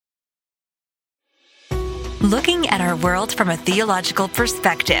Looking at our world from a theological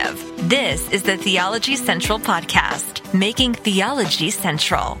perspective. This is the Theology Central Podcast, making theology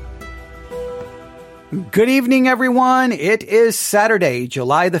central. Good evening, everyone. It is Saturday,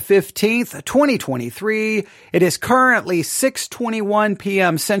 July the 15th, 2023. It is currently 6:21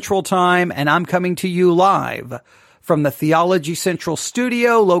 p.m. Central Time, and I'm coming to you live from the Theology Central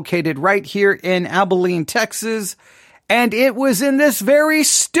studio located right here in Abilene, Texas. And it was in this very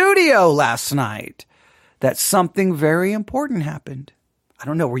studio last night that something very important happened. I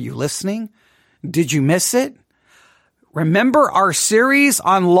don't know, were you listening? Did you miss it? Remember our series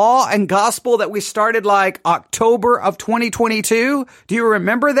on law and gospel that we started like October of 2022? Do you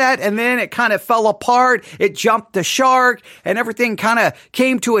remember that? And then it kind of fell apart. It jumped the shark and everything kind of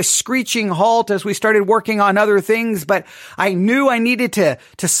came to a screeching halt as we started working on other things. But I knew I needed to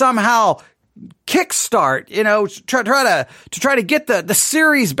somehow kickstart, try to get the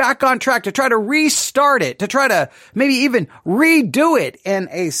series back on track, to try to restart it, to try to maybe even redo it in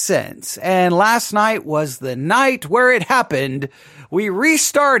a sense. And last night was the night where it happened. We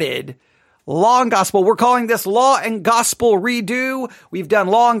restarted Law and Gospel. We're calling this Law and Gospel Redo. We've done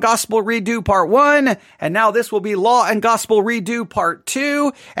Law and Gospel Redo Part 1, and now this will be Law and Gospel Redo Part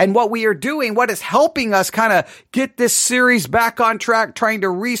 2. And what we are doing, what is helping us kind of get this series back on track, trying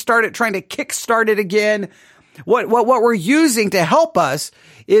to restart it, trying to kickstart it again, what we're using to help us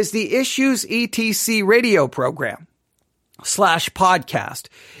is the Issues ETC radio program / podcast.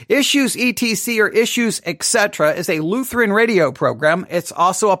 Issues ETC or Issues Etc. is a Lutheran radio program. It's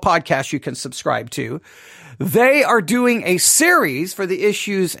also a podcast you can subscribe to. They are doing a series for the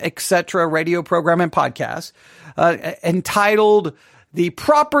Issues Etc. radio program and podcast entitled The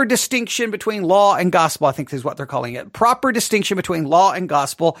Proper Distinction Between Law and Gospel. I think is what they're calling it. Proper Distinction Between Law and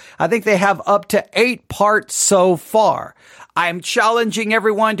Gospel. I think they have up to 8 parts so far. I'm challenging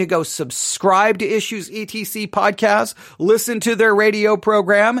everyone to go subscribe to Issues ETC podcast, listen to their radio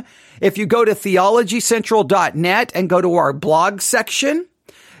program. If you go to theologycentral.net and go to our blog section,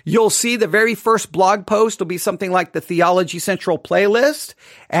 you'll see the very first blog post will be something like the Theology Central playlist.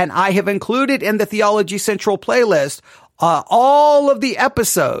 And I have included in the Theology Central playlist all of the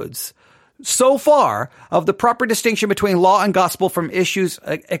episodes so far of the proper distinction between law and gospel from Issues,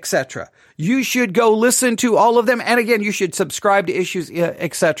 etc. You should go listen to all of them. And again, you should subscribe to Issues,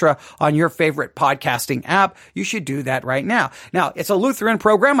 etc. on your favorite podcasting app. You should do that right now. Now, it's a Lutheran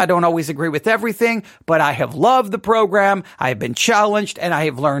program. I don't always agree with everything, but I have loved the program. I have been challenged and I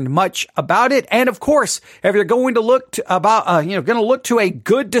have learned much about it. And of course, if you're going to look to a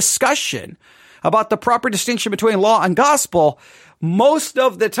good discussion about the proper distinction between law and gospel, most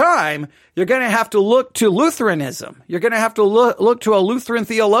of the time, you're going to have to look to Lutheranism. You're going to have to look to a Lutheran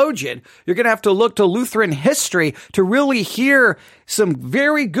theologian. You're going to have to look to Lutheran history to really hear some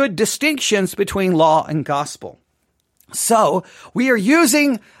very good distinctions between law and gospel. So we are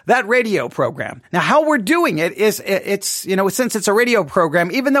using that radio program. Now, how we're doing it is since it's a radio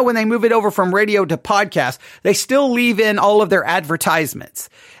program, even though when they move it over from radio to podcast, they still leave in all of their advertisements.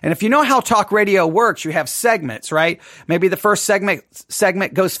 And if you know how talk radio works, you have segments, right? Maybe the first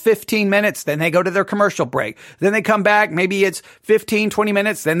segment goes 15 minutes, then they go to their commercial break. Then they come back, maybe it's 15, 20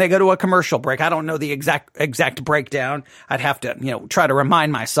 minutes, then they go to a commercial break. I don't know the exact breakdown. I'd have to, try to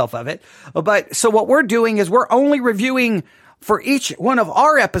remind myself of it. But so what we're doing is we're only reviewing for each one of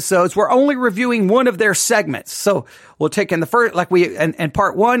our episodes, we're only reviewing one of their segments. So we'll take in the first, in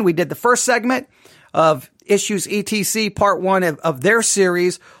part 1, we did the first segment of Issues ETC, part 1 of their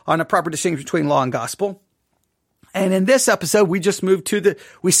series on a proper distinction between law and gospel. And in this episode, we just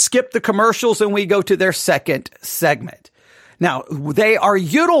we skip the commercials and we go to their second segment. Now, they are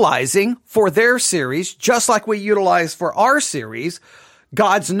utilizing for their series, just like we utilize for our series,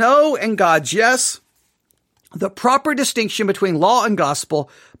 God's No and God's Yes, The Proper Distinction Between Law and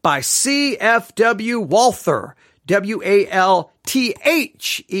Gospel by C.F.W. Walther, W-A-L-T-H-E-R,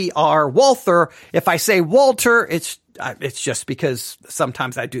 Walther. If I say Walter, it's just because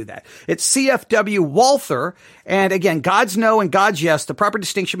sometimes I do that. It's C.F.W. Walther. And again, God's No and God's Yes, The Proper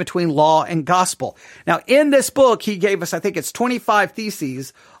Distinction Between Law and Gospel. Now, in this book, he gave us, I think it's 25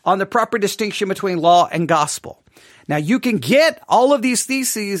 theses on the proper distinction between law and gospel. Now, you can get all of these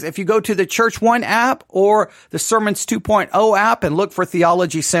theses if you go to the Church One app or the Sermons 2.0 app and look for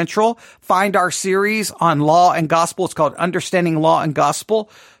Theology Central. Find our series on law and gospel. It's called Understanding Law and Gospel.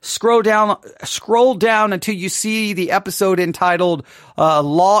 Scroll down until you see the episode entitled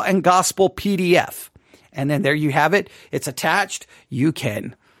Law and Gospel PDF. And then there you have it. It's attached.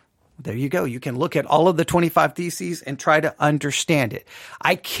 There you go. You can look at all of the 25 theses and try to understand it.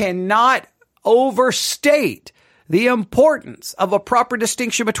 I cannot overstate the importance of a proper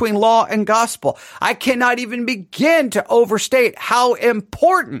distinction between law and gospel. I cannot even begin to overstate how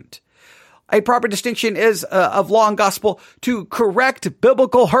important a proper distinction is of law and gospel to correct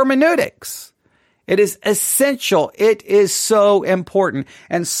biblical hermeneutics. It is essential. It is so important.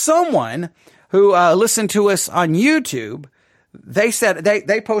 And someone who listened to us on YouTube, they said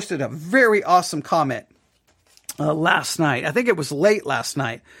they posted a very awesome comment last night. I think it was late last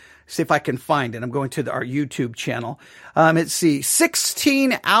night. See if I can find it. I'm going to our YouTube channel. Let's see,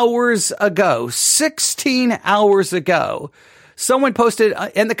 16 hours ago, someone posted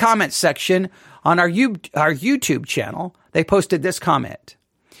in the comment section on our YouTube channel, they posted this comment.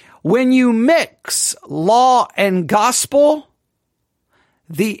 When you mix law and gospel,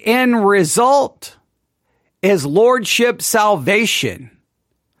 the end result is lordship salvation.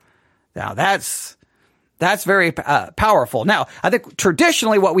 Now that's very powerful. Now, I think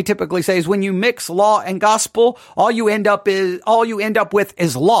traditionally what we typically say is when you mix law and gospel, all you end up with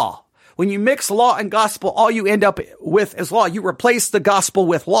is law. When you mix law and gospel, all you end up with is law. You replace the gospel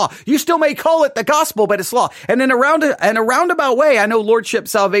with law. You still may call it the gospel, but it's law. And in a roundabout way, I know lordship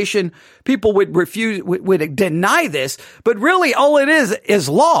salvation, people would deny this, but really all it is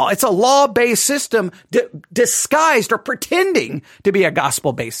law. It's a law-based system disguised or pretending to be a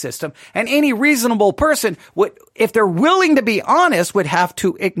gospel-based system. And any reasonable person would, if they're willing to be honest, would have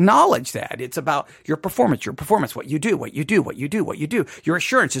to acknowledge that. It's about your performance, what you do. Your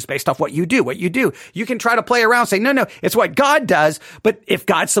assurance is based off what you do. You can try to play around and say, no, it's what God does. But if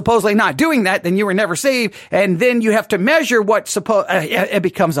God's supposedly not doing that, then you were never saved. And then you have to measure it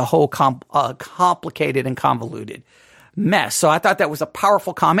becomes a whole complicated and convoluted mess. So I thought that was a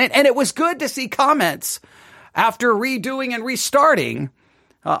powerful comment. And it was good to see comments after redoing and restarting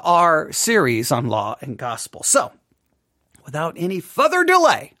our series on law and gospel. So without any further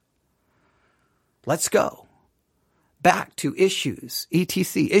delay, let's go back to issues,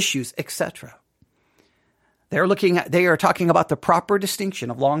 etc. They are talking about the proper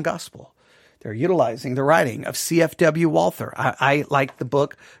distinction of law and gospel. They're utilizing the writing of C.F.W. Walther. I like the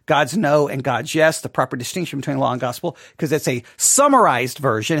book God's No and God's Yes, the proper distinction between law and gospel, because it's a summarized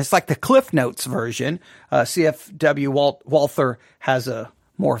version. It's like the Cliff Notes version. C.F.W. Walther has a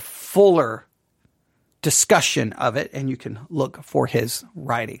more fuller discussion of it, and you can look for his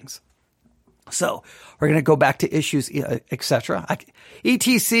writings. So we're going to go back to issues, etc.,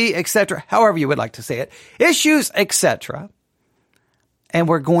 etc., etc., however you would like to say it, issues, etc., and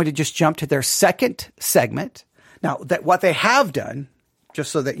we're going to just jump to their second segment. Now, that what they have done,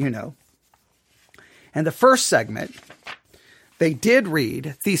 just so that you know, and the first segment, they did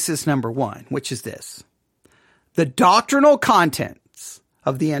read thesis number 1, which is this: the doctrinal contents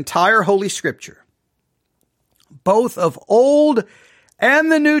of the entire Holy Scripture, both of Old and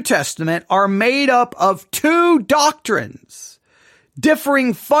the New Testament, are made up of two doctrines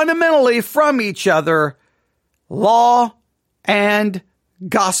differing fundamentally from each other, law and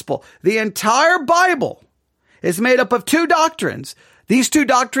gospel. The entire Bible is made up of two doctrines. These two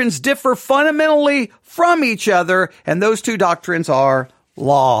doctrines differ fundamentally from each other, and those two doctrines are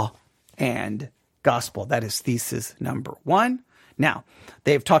law and gospel. That is thesis number 1. Now,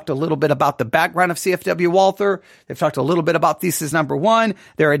 they've talked a little bit about the background of C.F.W. Walther. They've talked a little bit about thesis number 1.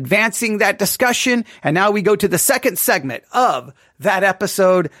 They're advancing that discussion. And now we go to the second segment of that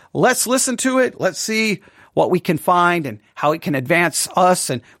episode. Let's listen to it. Let's see what we can find and how it can advance us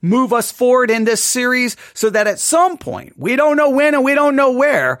and move us forward in this series, so that at some point, we don't know when and we don't know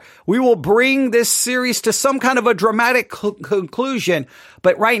where, we will bring this series to some kind of a dramatic conclusion.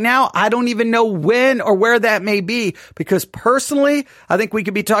 But right now, I don't even know when or where that may be, because personally, I think we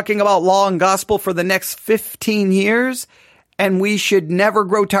could be talking about law and gospel for the next 15 years. And we should never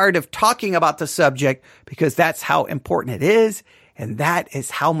grow tired of talking about the subject, because that's how important it is. And that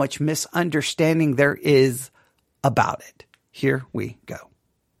is how much misunderstanding there is about it. Here we go.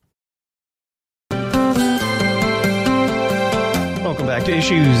 Welcome back to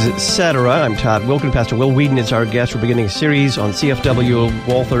Issues, Etc. I'm Todd Wilkin. Pastor Will Whedon is our guest. We're beginning a series on C.F.W.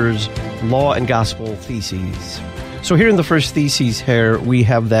 Walther's Law and Gospel Theses. So here in the first thesis here, we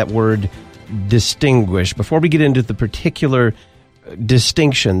have that word distinguish. Before we get into the particular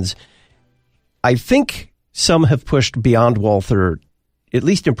distinctions, I think some have pushed beyond Walther, at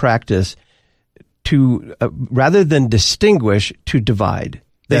least in practice, to rather than distinguish, to divide.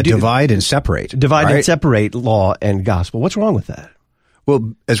 They divide and separate. Divide and separate law and gospel. What's wrong with that?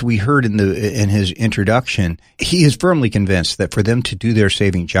 Well, as we heard in his introduction, he is firmly convinced that for them to do their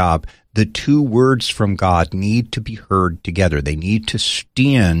saving job, the two words from God need to be heard together. They need to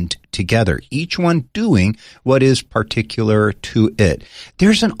stand together, each one doing what is particular to it.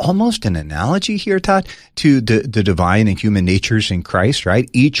 There's almost an analogy here, Todd, to the divine and human natures in Christ, right?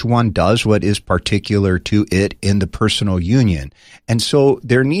 Each one does what is particular to it in the personal union. And so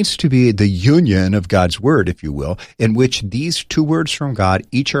there needs to be the union of God's word, if you will, in which these two words from God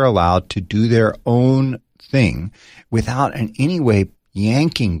each are allowed to do their own thing without in any way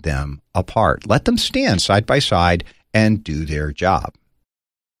yanking them apart. Let them stand side by side and do their job.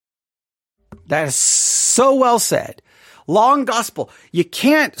 That is so well said. Law and gospel, you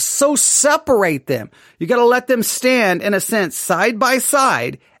can't so separate them. You got to let them stand, in a sense, side by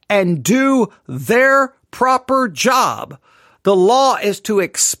side and do their proper job. The law is to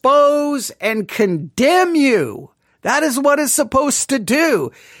expose and condemn you. That is what it's supposed to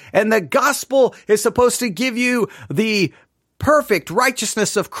do. And the gospel is supposed to give you the perfect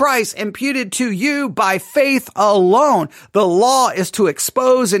righteousness of Christ imputed to you by faith alone. The law is to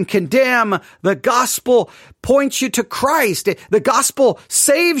expose and condemn. The gospel points you to Christ. The gospel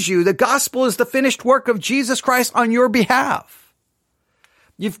saves you. The gospel is the finished work of Jesus Christ on your behalf.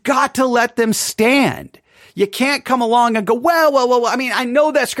 You've got to let them stand. You can't come along and go, well, I mean, I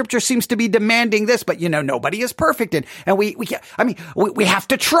know that scripture seems to be demanding this, but nobody is perfect. And we have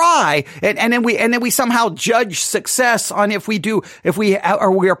to try. And then we somehow judge success on if we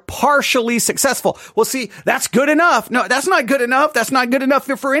are partially successful. Well, see, that's good enough. No, that's not good enough. That's not good enough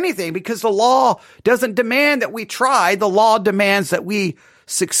for anything, because the law doesn't demand that we try. The law demands that we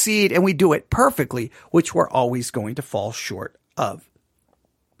succeed and we do it perfectly, which we're always going to fall short of.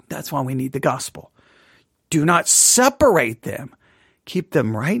 That's why we need the gospel. Do not separate them. Keep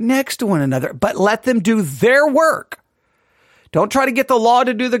them right next to one another, but let them do their work. Don't try to get the law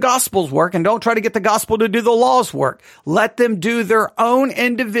to do the gospel's work, and don't try to get the gospel to do the law's work. Let them do their own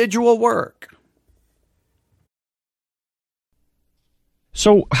individual work.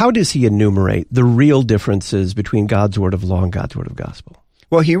 So how does he enumerate the real differences between God's word of law and God's word of gospel?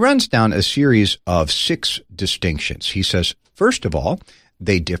 Well, he runs down a series of 6 distinctions. He says, first of all,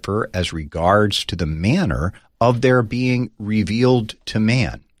 they differ as regards to the manner of their being revealed to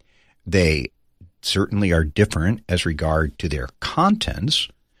man. They certainly are different as regard to their contents.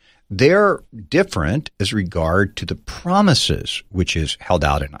 They're different as regard to the promises which is held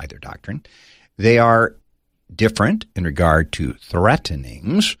out in either doctrine. They are different in regard to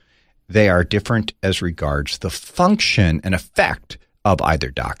threatenings. They are different as regards the function and effect of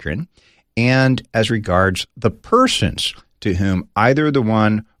either doctrine, and as regards the persons to whom either the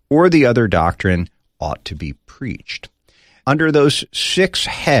one or the other doctrine ought to be preached. Under those 6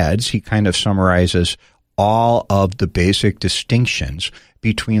 heads, he kind of summarizes all of the basic distinctions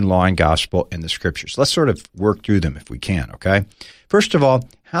between law and gospel in the scriptures. Let's sort of work through them if we can, okay? First of all,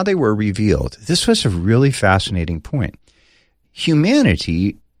 how they were revealed. This was a really fascinating point.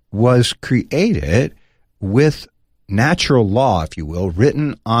 Humanity was created with natural law, if you will,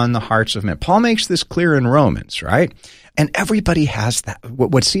 written on the hearts of men. Paul makes this clear in Romans, right? And everybody has that,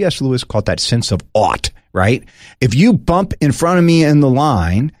 what C.S. Lewis called that sense of ought, right? If you bump in front of me in the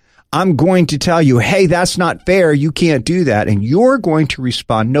line, I'm going to tell you, hey, that's not fair. You can't do that. And you're going to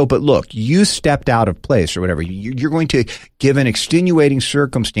respond, no, but look, you stepped out of place or whatever. You're going to give an extenuating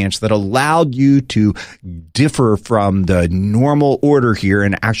circumstance that allowed you to differ from the normal order here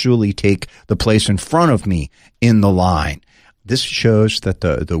and actually take the place in front of me in the line. This shows that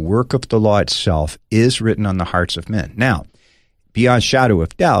the work of the law itself is written on the hearts of men. Now, beyond shadow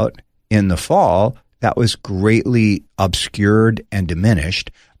of doubt, in the fall, that was greatly obscured and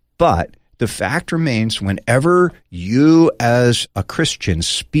diminished. But the fact remains, whenever you as a Christian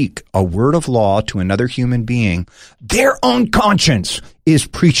speak a word of law to another human being, their own conscience is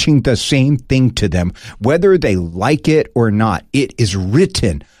preaching the same thing to them, whether they like it or not. It is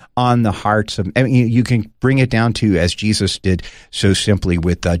written on the hearts of, I mean, you can bring it down to, as Jesus did so simply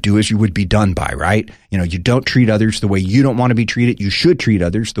with do as you would be done by, right? You don't treat others the way you don't want to be treated. You should treat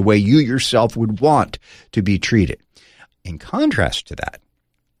others the way you yourself would want to be treated. In contrast to that,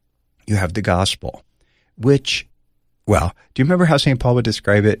 you have the gospel, which, well, do you remember how St. Paul would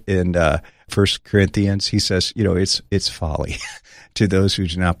describe it in 1 Corinthians? He says, it's folly to those who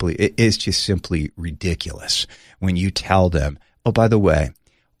do not believe. It is just simply ridiculous when you tell them, oh, by the way,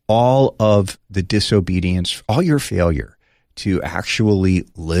 all of the disobedience, all your failure to actually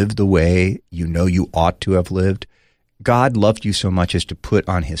live the way you know you ought to have lived, God loved you so much as to put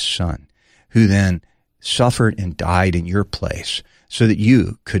on his son, who then suffered and died in your place so that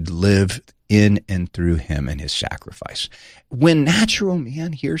you could live in and through him and his sacrifice. When natural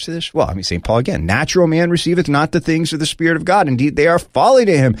man hears this, well, I mean, St. Paul again, natural man receiveth not the things of the Spirit of God. Indeed, they are folly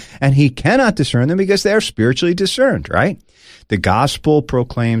to him, and he cannot discern them because they are spiritually discerned, right? The gospel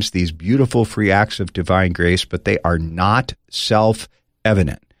proclaims these beautiful free acts of divine grace, but they are not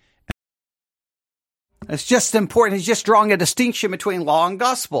self-evident. It's just important. He's just drawing a distinction between law and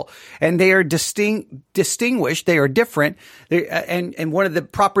gospel, and they are distinguished. They are different. And one of the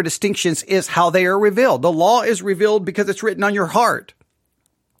proper distinctions is how they are revealed. The law is revealed because it's written on your heart.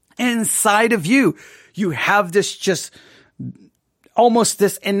 Inside of you, you have this just almost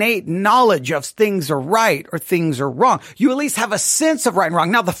this innate knowledge of things are right or things are wrong. You at least have a sense of right and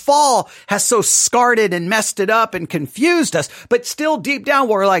wrong. Now, the fall has so scarred it and messed it up and confused us, but still deep down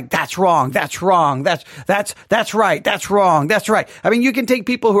we're like, that's wrong. That's wrong. That's right. That's wrong. That's right. I mean, you can take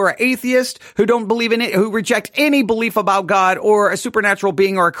people who are atheists, who don't believe in it, who reject any belief about God or a supernatural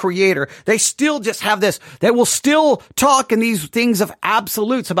being or a creator. They still just have this, they will still talk in these things of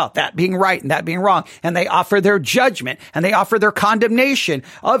absolutes about that being right and that being wrong. And they offer their judgment and they offer their condemnation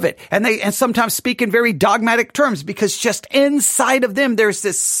of it. And sometimes speak in very dogmatic terms because just inside of them, there's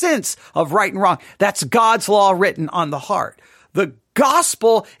this sense of right and wrong. That's God's law written on the heart. The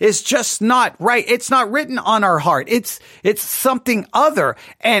gospel is just not right. It's not written on our heart. It's something other,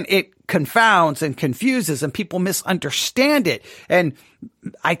 and it confounds and confuses, and people misunderstand it. And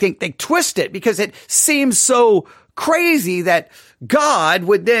I think they twist it because it seems so crazy that God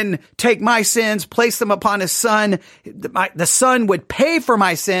would then take my sins, place them upon his son. The son would pay for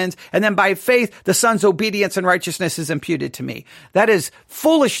my sins. And then by faith, the son's obedience and righteousness is imputed to me. That is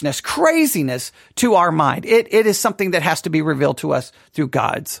foolishness, craziness to our mind. It is something that has to be revealed to us through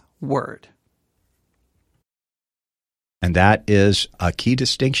God's word. And that is a key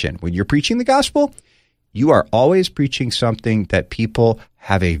distinction. When you're preaching the gospel, you are always preaching something that people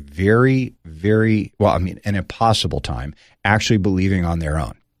have a very, very, an impossible time actually believing on their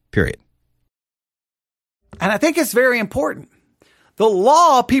own, period. And I think it's very important. The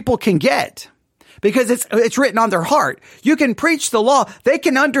law people can get because it's written on their heart. You can preach the law. They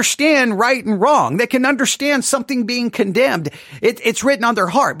can understand right and wrong. They can understand something being condemned. It's written on their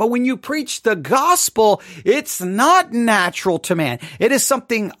heart. But when you preach the gospel, it's not natural to man. It is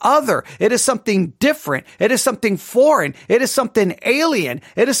something other. It is something different. It is something foreign. It is something alien.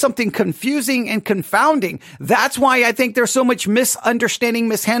 It is something confusing and confounding. That's why I think there's so much misunderstanding,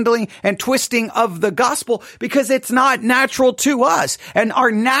 mishandling, and twisting of the gospel, because it's not natural to us. And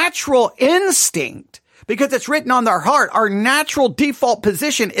our natural instinct, because it's written on their heart, our natural default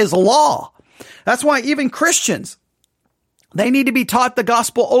position is law. That's why even Christians, they need to be taught the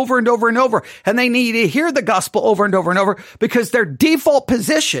gospel over and over and over, and they need to hear the gospel over and over and over, because their default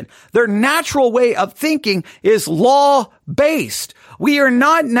position, their natural way of thinking is law-based. We are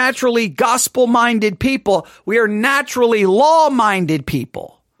not naturally gospel-minded people. We are naturally law-minded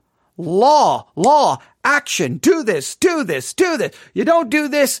people. Law, action, do this. You don't do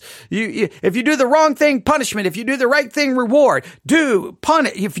this. If you do the wrong thing, punishment. If you do the right thing, reward.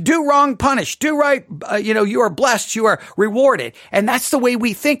 Punish. If you do wrong, punish. Do right. You are blessed. You are rewarded. And that's the way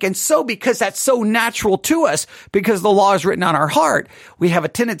we think. And so, because that's so natural to us, because the law is written on our heart, we have a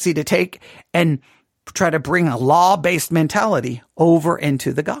tendency to take and try to bring a law-based mentality over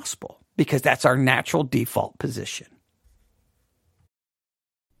into the gospel, because that's our natural default position.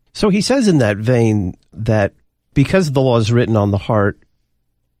 So he says in that vein that because the law is written on the heart,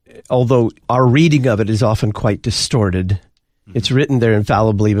 although our reading of it is often quite distorted, it's written there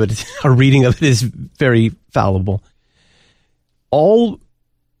infallibly, but our reading of it is very fallible. All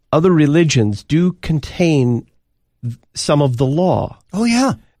other religions do contain some of the law. Oh,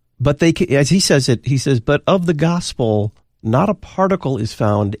 yeah. But they, as he says, but of the gospel, not a particle is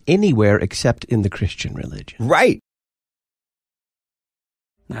found anywhere except in the Christian religion. Right.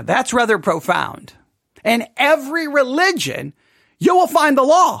 Now, that's rather profound. In every religion, you will find the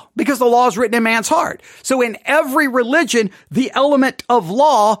law, because the law is written in man's heart. So in every religion, the element of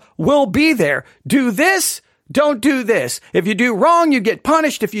law will be there. Do this, don't do this. If you do wrong, you get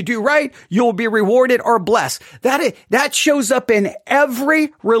punished. If you do right, you'll be rewarded or blessed. That shows up in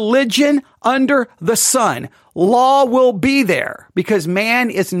every religion under the sun. Law will be there because man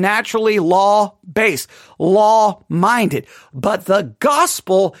is naturally law-based, law-minded. But the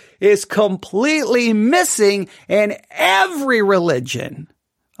gospel is completely missing in every religion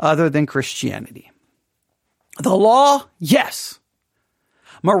other than Christianity. The law, yes.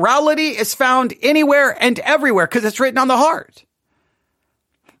 Morality is found anywhere and everywhere because it's written on the heart.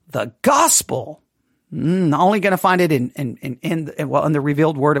 The gospel, only going to find it in the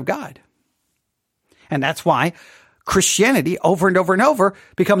revealed word of God. And that's why Christianity over and over and over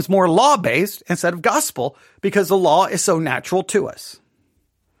becomes more law-based instead of gospel because the law is so natural to us.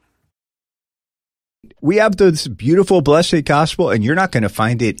 We have this beautiful, blessed gospel, and you're not going to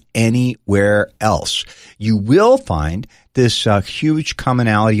find it anywhere else. You will find this huge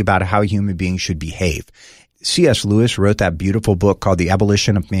commonality about how human beings should behave. C.S. Lewis wrote that beautiful book called The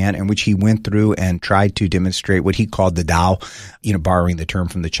Abolition of Man, in which he went through and tried to demonstrate what he called the Tao, borrowing the term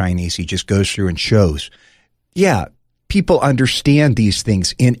from the Chinese. He just goes through and shows, people understand these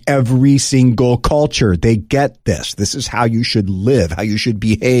things in every single culture. They get this. This is how you should live, how you should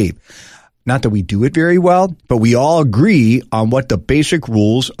behave. Not that we do it very well, but we all agree on what the basic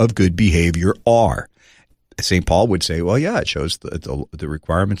rules of good behavior are. St. Paul would say, it shows the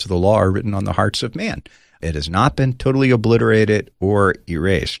requirements of the law are written on the hearts of man. It has not been totally obliterated or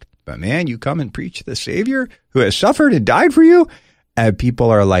erased. But man, you come and preach the Savior who has suffered and died for you, and people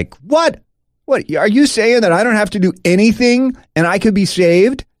are like, what? What, are you saying that I don't have to do anything and I could be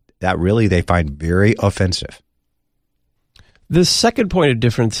saved? That really they find very offensive. The second point of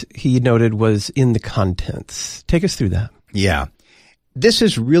difference he noted was in the contents. Take us through that. Yeah. This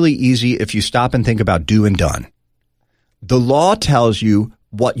is really easy if you stop and think about do and done. The law tells you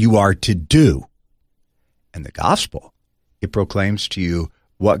what you are to do. And the gospel, it proclaims to you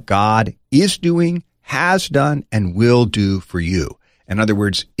what God is doing, has done, and will do for you. In other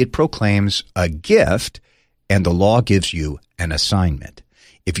words, it proclaims a gift, and the law gives you an assignment.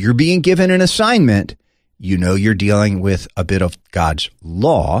 If you're being given an assignment, you know you're dealing with a bit of God's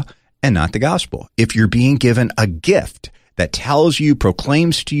law and not the gospel. If you're being given a gift that tells you,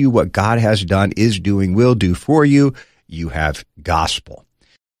 proclaims to you what God has done, is doing, will do for you, you have gospel.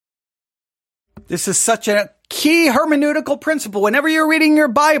 This is such a key hermeneutical principle. Whenever you're reading your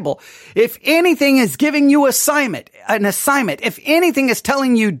Bible, if anything is giving you an assignment, if anything is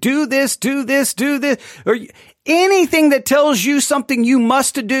telling you do this, or anything that tells you something you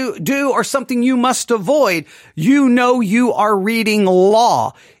must do or something you must avoid, you know you are reading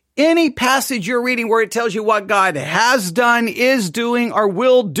law. Any passage you're reading where it tells you what God has done, is doing, or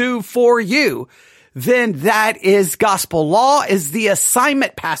will do for you, then that is gospel. Law is the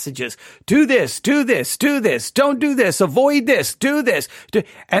assignment passages. Do this, do this, do this. Don't do this. Avoid this. Do this.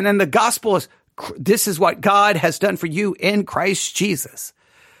 And then the gospel is, this is what God has done for you in Christ Jesus.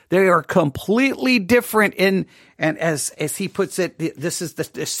 They are completely different and as he puts it, this is the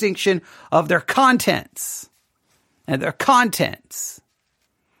distinction of their contents and their contents.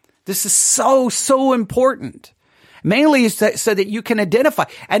 This is so important. Mainly so that you can identify.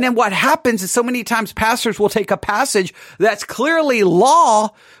 And then what happens is so many times pastors will take a passage that's clearly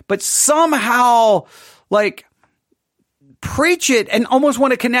law, but somehow preach it and almost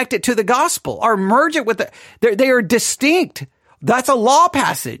want to connect it to the gospel or merge it with they are distinct. That's a law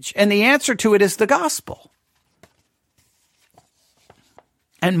passage. And the answer to it is the gospel.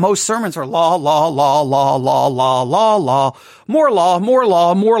 And most sermons are law, law, law, law, law, law, law, law, more law, more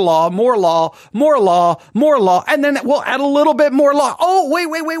law, more law, more law, more law, more law. And then we'll add a little bit more law. Oh,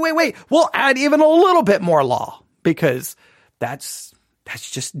 wait. We'll add even a little bit more law because that's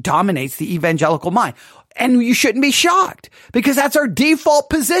just dominates the evangelical mind. And you shouldn't be shocked because that's our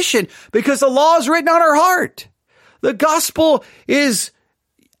default position because the law is written on our heart. The gospel is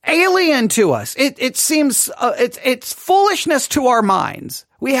alien to us. It seems, it's foolishness to our minds.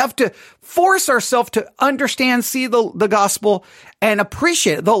 We have to force ourselves to understand, see the gospel and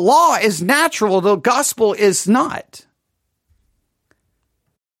appreciate it. The law is natural. The gospel is not.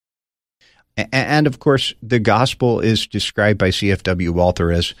 And of course, the gospel is described by C.F.W.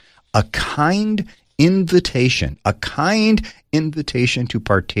 Walther as a kind invitation to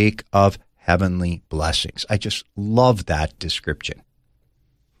partake of heavenly blessings. I just love that description.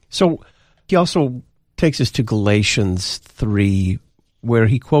 So he also takes us to Galatians 3, where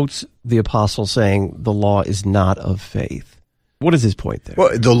he quotes the apostle saying the law is not of faith. What is his point there?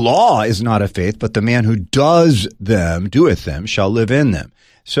 Well, the law is not of faith, but the man who doeth them, shall live in them.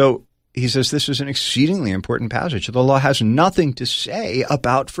 So he says this is an exceedingly important passage. The law has nothing to say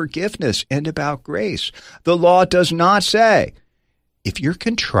about forgiveness and about grace. The law does not say, if you're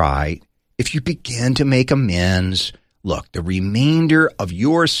contrite, if you begin to make amends, look, the remainder of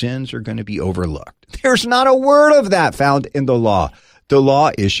your sins are going to be overlooked. There's not a word of that found in the law. The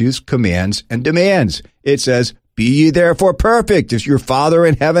law issues commands and demands. It says, be ye therefore perfect as your Father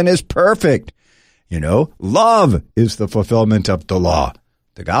in heaven is perfect. Love is the fulfillment of the law.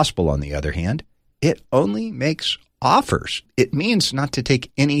 The gospel, on the other hand, it only makes offers. It means not to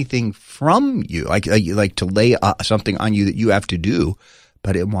take anything from you, like to lay something on you that you have to do,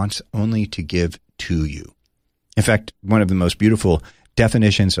 but it wants only to give to you. In fact, one of the most beautiful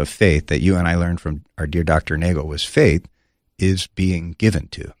definitions of faith that you and I learned from our dear Dr. Nagel was faith is being given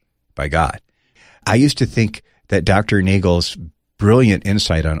to by God. I used to think that Dr. Nagel's brilliant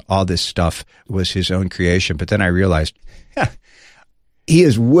insight on all this stuff was his own creation, but then I realized he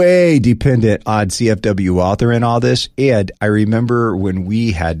is way dependent on CFW Walther in all this. And I remember when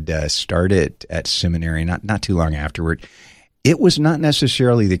we had started at seminary, not too long afterward, it was not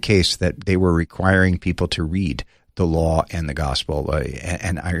necessarily the case that they were requiring people to read the law and the gospel.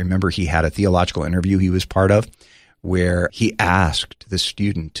 And I remember he had a theological interview he was part of where he asked the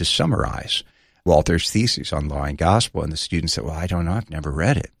student to summarize Walther's thesis on law and gospel. And the student said, well, I don't know. I've never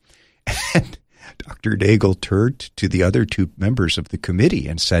read it. And Dr. Nagel turned to the other two members of the committee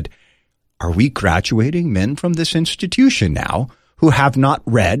and said, are we graduating men from this institution now who have not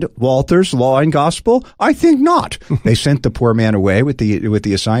read Walther's Law and Gospel? I think not. They sent the poor man away with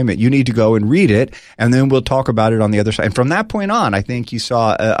the assignment. You need to go and read it, and then we'll talk about it on the other side. And from that point on, I think you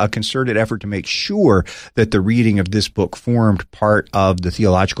saw a concerted effort to make sure that the reading of this book formed part of the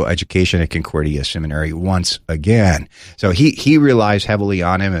theological education at Concordia Seminary once again. So he relies heavily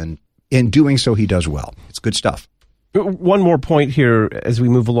on him, and in doing so, he does well. It's good stuff. One more point here as we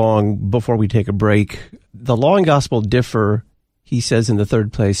move along before we take a break. The law and gospel differ, he says in the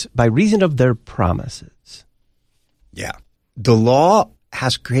third place, by reason of their promises. Yeah. The law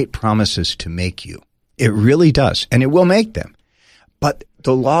has great promises to make you. It really does, and it will make them. But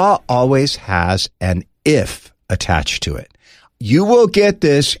the law always has an if attached to it. You will get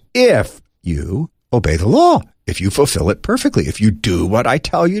this if you obey the law, if you fulfill it perfectly, if you do what I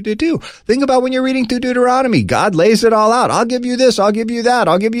tell you to do. Think about when you're reading through Deuteronomy. God lays it all out. I'll give you this. I'll give you that.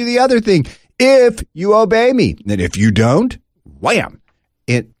 I'll give you the other thing if you obey me. And if you don't, wham!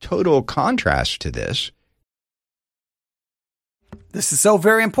 In total contrast to this. This is so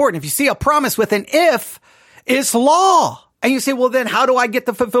very important. If you see a promise with an if, it's law. And you say, well, then how do I get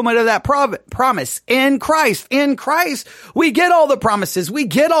the fulfillment of that promise? In Christ. In Christ, we get all the promises. We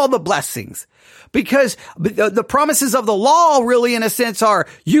get all the blessings. Because the promises of the law really, in a sense, are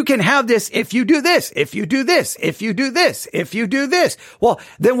you can have this if you do this, if you do this, if you do this, if you do this. Well,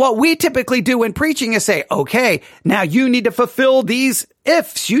 then what we typically do in preaching is say, okay, now you need to fulfill these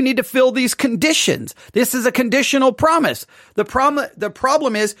ifs. You need to fill these conditions. This is a conditional promise. The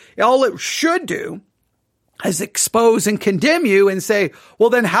problem is all it should do is expose and condemn you and say, well,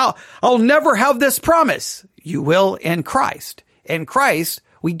 then how? I'll never have this promise. You will in Christ. In Christ,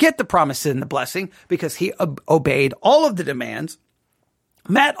 we get the promise and the blessing because he obeyed all of the demands,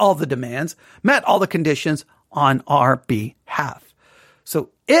 met all the demands, met all the conditions on our behalf.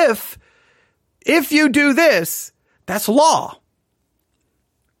 So if you do this, that's law.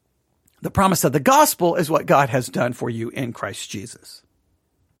 The promise of the gospel is what God has done for you in Christ Jesus.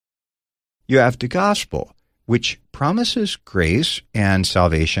 You have the gospel, which promises grace and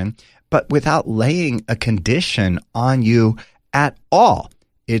salvation, but without laying a condition on you at all.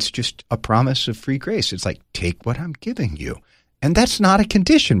 It's just a promise of free grace. It's like, take what I'm giving you. And that's not a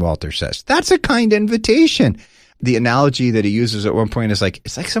condition, Walther says. That's a kind invitation. The analogy that he uses at one point is like,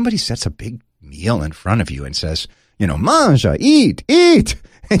 it's like somebody sets a big meal in front of you and says, mange, eat.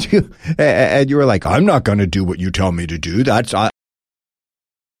 And you were like, I'm not going to do what you tell me to do.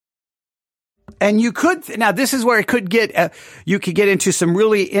 And you could, now this is where it could get, you could get into some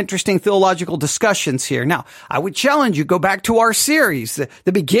really interesting theological discussions here. Now, I would challenge you, go back to our series,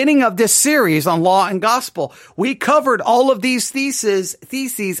 the beginning of this series on law and gospel. We covered all of these theses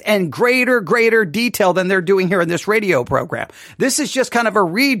in greater detail than they're doing here in this radio program. This is just kind of a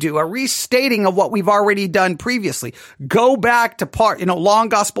redo, a restating of what we've already done previously. Go back to law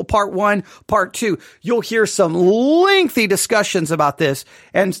and gospel part 1, part 2. You'll hear some lengthy discussions about this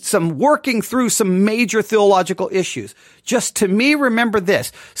and some working through some major theological issues. Just to me, remember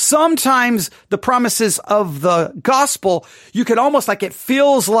this. Sometimes the promises of the gospel, you can almost it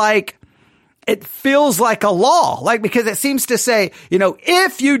feels like a law, because it seems to say,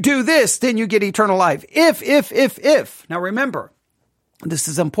 if you do this, then you get eternal life. If. Now remember, this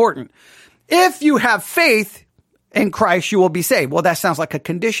is important. If you have faith in Christ, you will be saved. Well, that sounds like a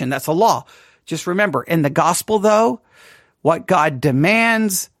condition. That's a law. Just remember, in the gospel though, what God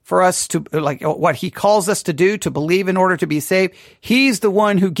demands for us to, what he calls us to do, to believe in order to be saved, he's the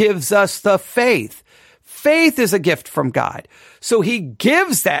one who gives us the faith. Faith is a gift from God. So he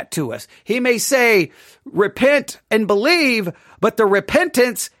gives that to us. He may say, repent and believe, but the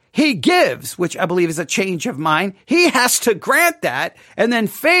repentance he gives, which I believe is a change of mind, he has to grant that. And then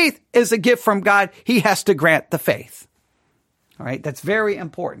faith is a gift from God. He has to grant the faith. All right. That's very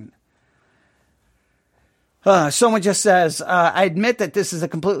important. Someone just says, I admit that this is a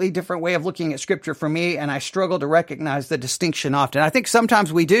completely different way of looking at scripture for me, and I struggle to recognize the distinction often. I think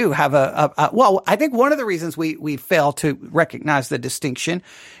sometimes we do have I think one of the reasons we fail to recognize the distinction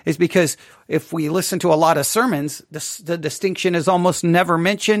is because if we listen to a lot of sermons, the distinction is almost never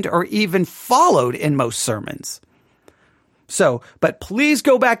mentioned or even followed in most sermons. So, but please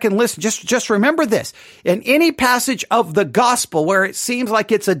go back and listen. Just remember this. In any passage of the gospel where it seems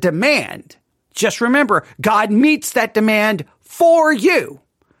like it's a demand, just remember, God meets that demand for you.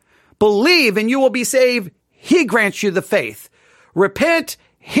 Believe and you will be saved. He grants you the faith. Repent.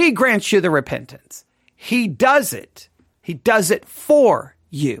 He grants you the repentance. He does it. He does it for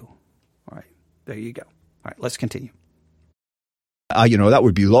you. All right. There you go. All right. Let's continue. That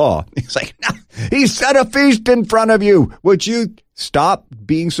would be law. He's like, no, he set a feast in front of you. Would you stop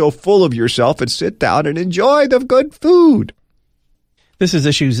being so full of yourself and sit down and enjoy the good food? This is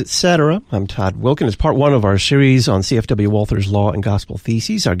Issues, Etc. I'm Todd Wilken. It's part one of our series on C.F.W. Walther's Law and Gospel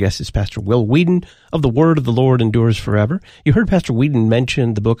Theses. Our guest is Pastor Will Whedon of The Word of the Lord Endures Forever. You heard Pastor Whedon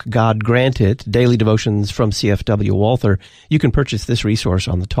mention the book God Grant It, Daily Devotions from C.F.W. Walther. You can purchase this resource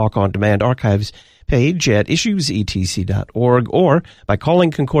on the Talk on Demand archives page at issuesetc.org or by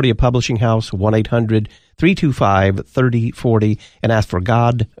calling Concordia Publishing House 1-800-325-3040 and ask for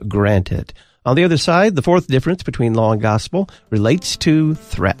God Grant It. On the other side, the fourth difference between law and gospel relates to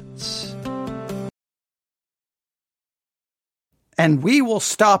threats. And we will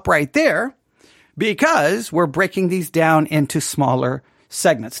stop right there because we're breaking these down into smaller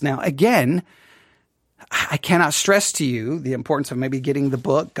segments. Now, again, I cannot stress to you the importance of maybe getting the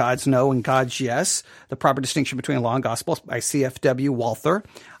book, God's No and God's Yes, The Proper Distinction Between Law and Gospel by C.F.W. Walther.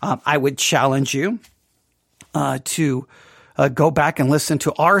 I would challenge you to go back and listen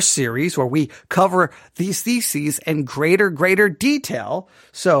to our series where we cover these theses in greater detail.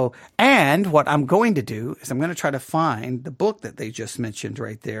 So, and what I'm going to do is I'm going to try to find the book that they just mentioned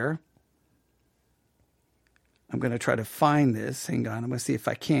right there. I'm going to try to find this. Hang on. I'm going to see if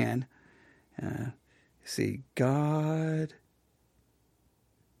I can. See, God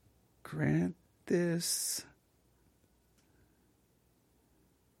grant this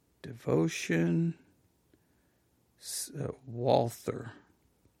devotion. Walther.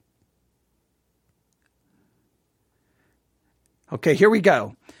 Okay, here we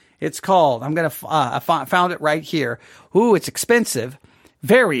go. It's called, I found it right here. Ooh, it's expensive.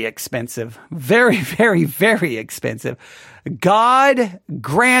 Very expensive. Very, very, very expensive. God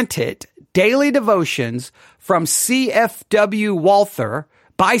Grant It, Daily Devotions from C.F.W. Walther,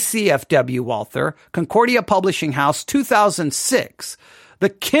 by C.F.W. Walther, Concordia Publishing House, 2006. The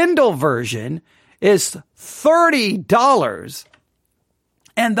Kindle version is $30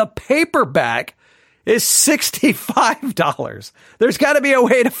 and the paperback is $65. There's got to be a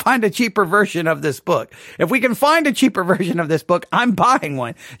way to find a cheaper version of this book. If we can find a cheaper version of this book, I'm buying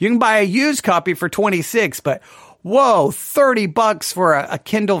one. You can buy a used copy for $26, but whoa, $30 for a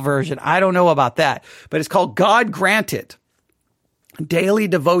Kindle version. I don't know about that, but it's called God Grant It, Daily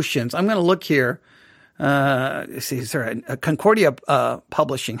Devotions. I'm going to look here. See, is there a Concordia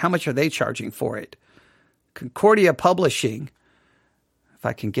Publishing? How much are they charging for it? Concordia Publishing. If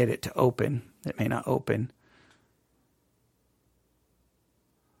I can get it to open, it may not open.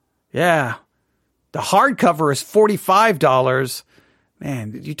 Yeah, the hardcover is $45.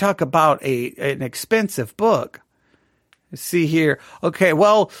 Man, you talk about an expensive book. Let's see here. Okay,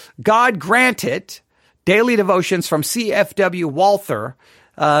 well, God Grant It, Daily Devotions from C.F.W. Walther.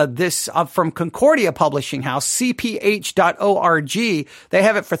 This from Concordia Publishing House, cph.org. They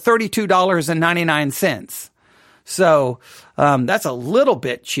have it for $32.99. So that's a little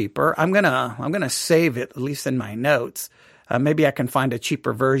bit cheaper. I'm gonna save it, at least in my notes. Maybe I can find a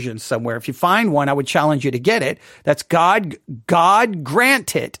cheaper version somewhere. If you find one, I would challenge you to get it. That's God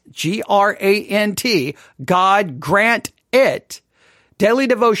Grant It, Grant, God Grant It, Daily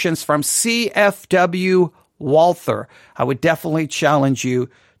Devotions from C.F.W. Walther. I would definitely challenge you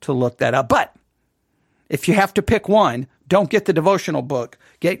to look that up. But if you have to pick one, don't get the devotional book.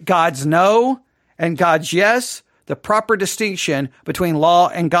 Get God's No and God's Yes, The Proper Distinction Between Law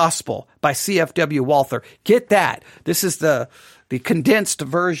and Gospel by C.F.W. Walther. Get that. This is the condensed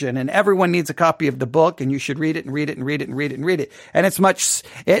version, and everyone needs a copy of the book, and you should read it and read it and read it and read it and read it. And it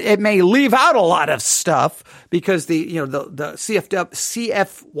may leave out a lot of stuff because the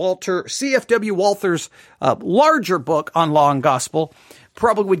C.F.W. Walther's larger book on law and gospel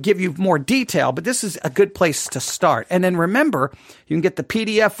probably would give you more detail, but this is a good place to start. And then remember, you can get the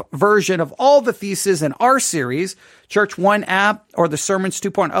PDF version of all the theses in our series, Church One app or the Sermons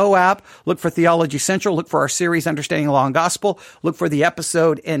 2.0 app. Look for Theology Central. Look for our series, Understanding Law and Gospel. Look for the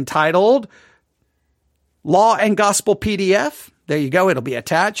episode entitled Law and Gospel PDF. There you go. It'll be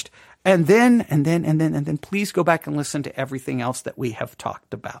attached. And then please go back and listen to everything else that we have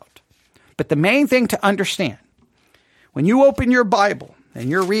talked about. But the main thing to understand, when you open your Bible and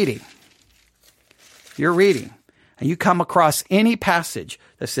you're reading, and you come across any passage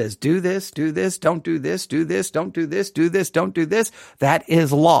that says, do this, don't do this, do this, don't do this, do this, don't do this, that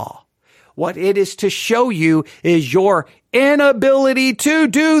is law. What it is to show you is your inability to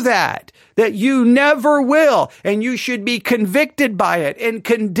do that you never will, and you should be convicted by it and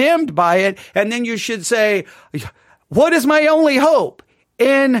condemned by it, and then you should say, what is my only hope?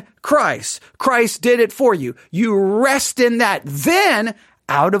 In Christ. Christ did it for you. You rest in that. Then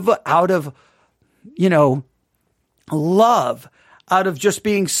out of love, out of just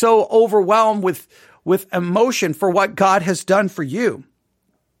being so overwhelmed with emotion for what God has done for you,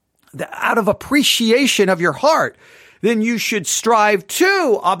 out of appreciation of your heart, then you should strive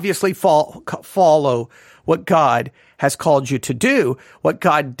to obviously follow what God has called you to do, what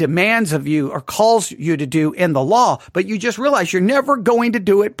God demands of you or calls you to do in the law. But you just realize you're never going to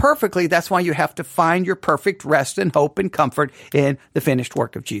do it perfectly. That's why you have to find your perfect rest and hope and comfort in the finished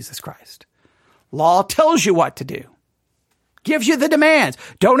work of Jesus Christ. Law tells you what to do, gives you the demands.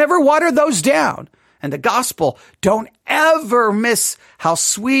 Don't ever water those down. And the gospel, don't ever miss how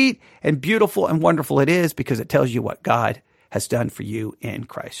sweet and beautiful and wonderful it is, because it tells you what God has done for you in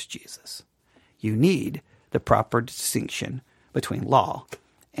Christ Jesus. You need the proper distinction between law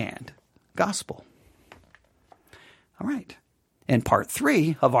and gospel. All right. In part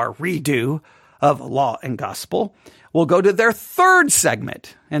 3 of our redo of law and gospel, we'll go to their third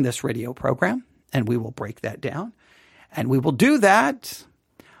segment in this radio program, and we will break that down. And we will do that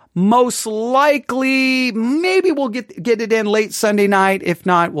most likely, maybe we'll get it in late Sunday night. If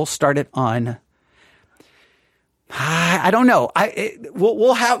not, we'll start it on, I don't know.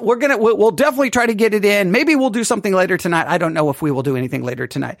 We'll definitely try to get it in. Maybe we'll do something later tonight. I don't know if we will do anything later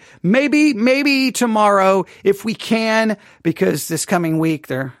tonight. Maybe tomorrow if we can, because this coming week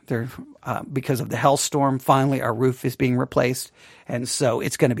because of the hailstorm, finally our roof is being replaced. And so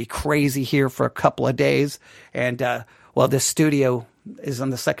it's going to be crazy here for a couple of days. And, this studio is on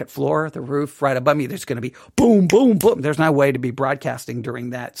the second floor, the roof right above me. There's going to be boom, boom, boom. There's no way to be broadcasting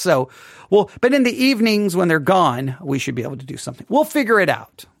during that. So, but in the evenings when they're gone, we should be able to do something. We'll figure it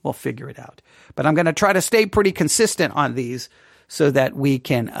out. But I'm going to try to stay pretty consistent on these so that we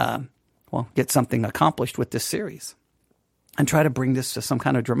can, get something accomplished with this series and try to bring this to some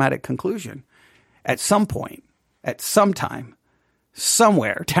kind of dramatic conclusion at some point, at some time,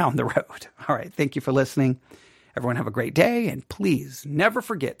 somewhere down the road. All right. Thank you for listening. Everyone have a great day, and please never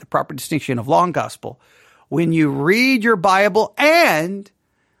forget the proper distinction of law and gospel when you read your Bible and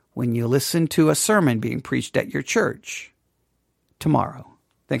when you listen to a sermon being preached at your church tomorrow.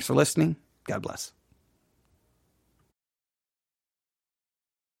 Thanks for listening. God bless.